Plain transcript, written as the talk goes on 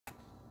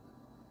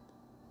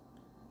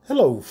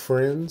Hello,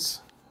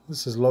 friends.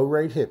 This is Low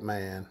Rate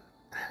Hitman.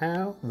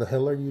 How the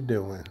hell are you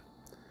doing?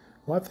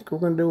 Well, I think we're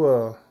going to do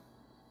a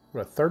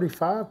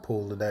 35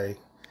 pull today.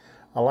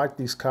 I like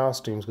these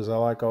costumes because I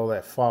like all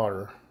that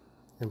fodder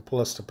and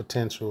plus the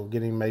potential of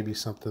getting maybe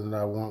something that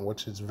I want,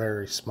 which is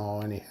very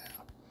small anyhow.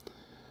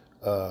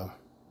 Uh,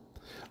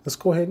 let's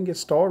go ahead and get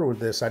started with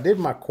this. I did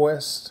my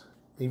quest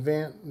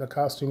event, the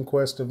costume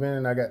quest event,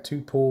 and I got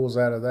 2 pulls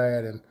out of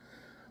that. And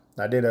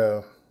I did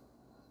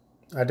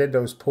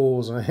those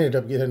pulls and I ended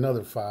up getting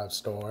another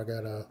 5-star. I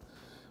got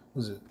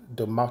was it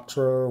Dematra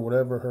or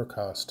whatever her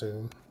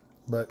costume.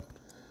 But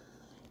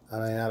I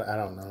mean, I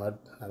don't know.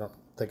 I don't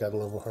think I'd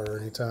level her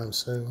anytime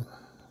soon,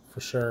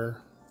 for sure.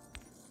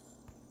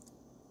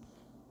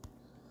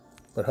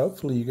 But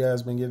hopefully you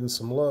guys been getting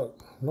some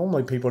luck.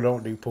 Normally people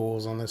don't do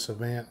pulls on this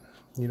event.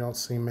 You don't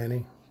see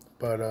many.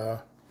 But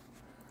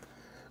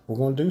we're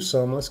going to do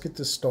some. Let's get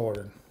this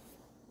started.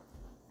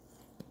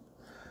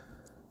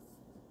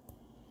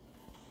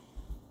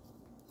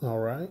 All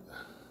right.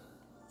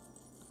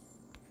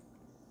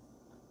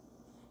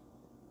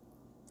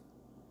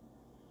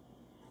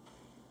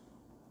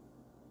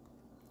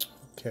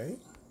 Okay.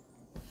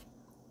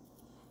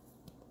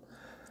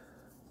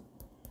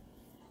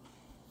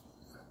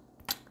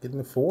 Getting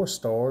the 4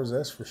 stars,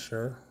 that's for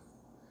sure.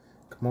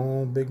 Come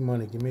on, big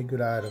money. Give me a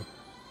good item.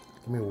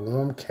 Give me a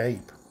warm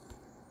cape.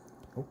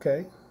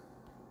 Okay.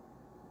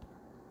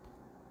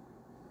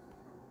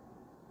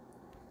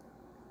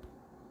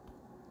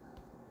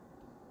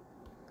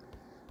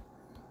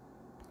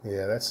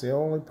 Yeah, that's the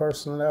only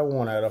person that I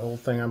want out of the whole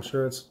thing. I'm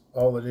sure it's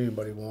all that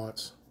anybody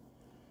wants.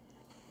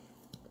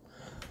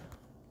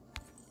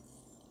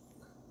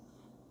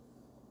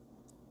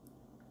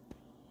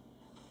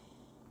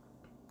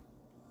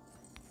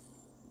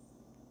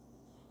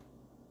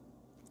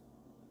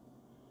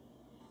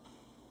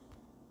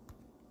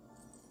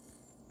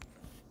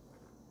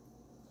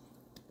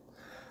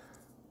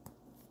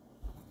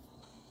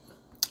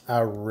 I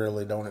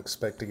really don't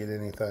expect to get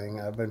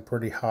anything. I've been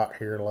pretty hot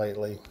here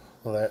lately.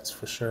 Well, that's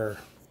for sure.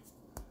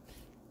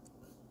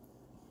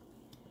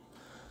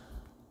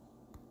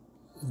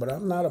 But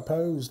I'm not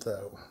opposed,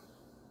 though.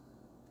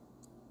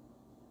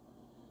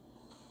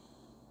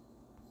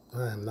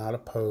 I am not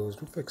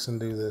opposed. We're fixing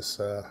to do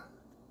this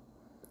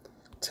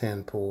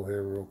 10 pull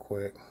here real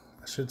quick.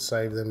 I should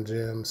save them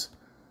gems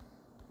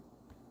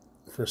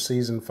for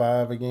season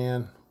 5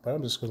 again, but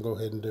I'm just going to go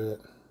ahead and do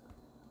it.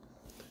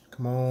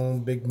 Come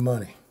on, big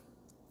money.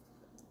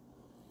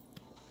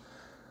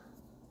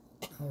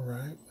 All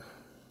right.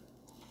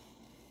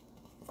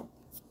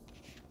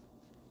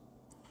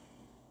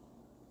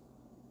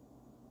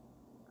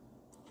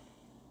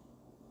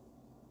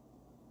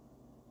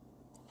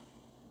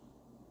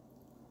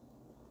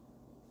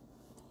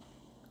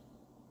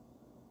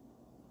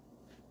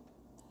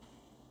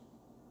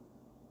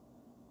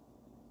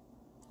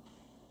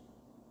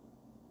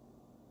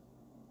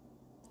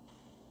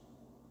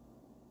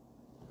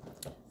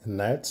 And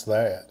that's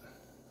that.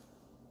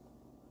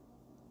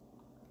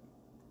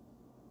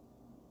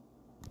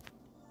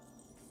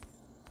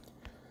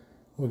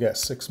 We got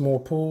 6 more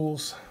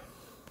pulls.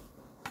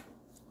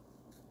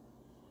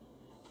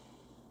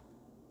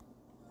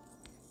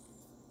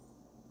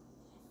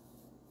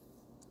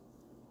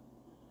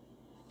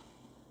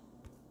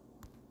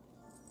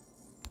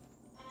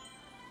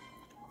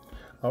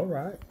 All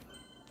right.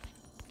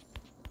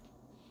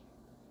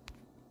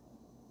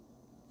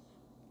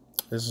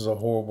 This is a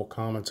horrible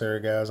commentary,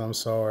 guys. I'm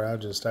sorry.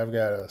 I've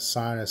got a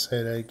sinus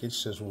headache.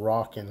 It's just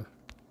rocking.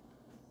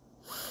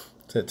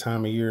 It's that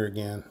time of year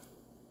again.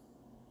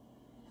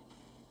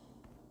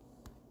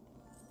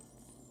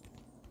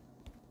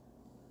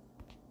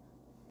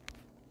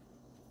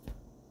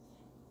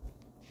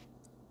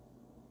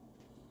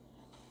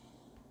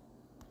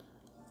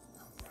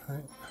 All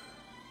right.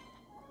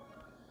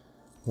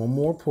 One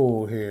more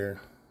pull here.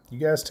 You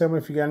guys tell me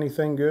if you got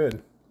anything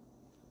good.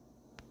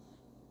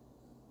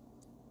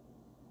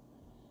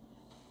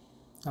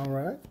 All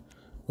right.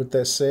 With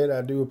that said,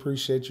 I do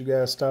appreciate you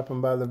guys stopping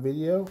by the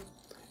video,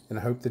 and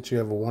I hope that you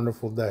have a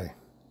wonderful day.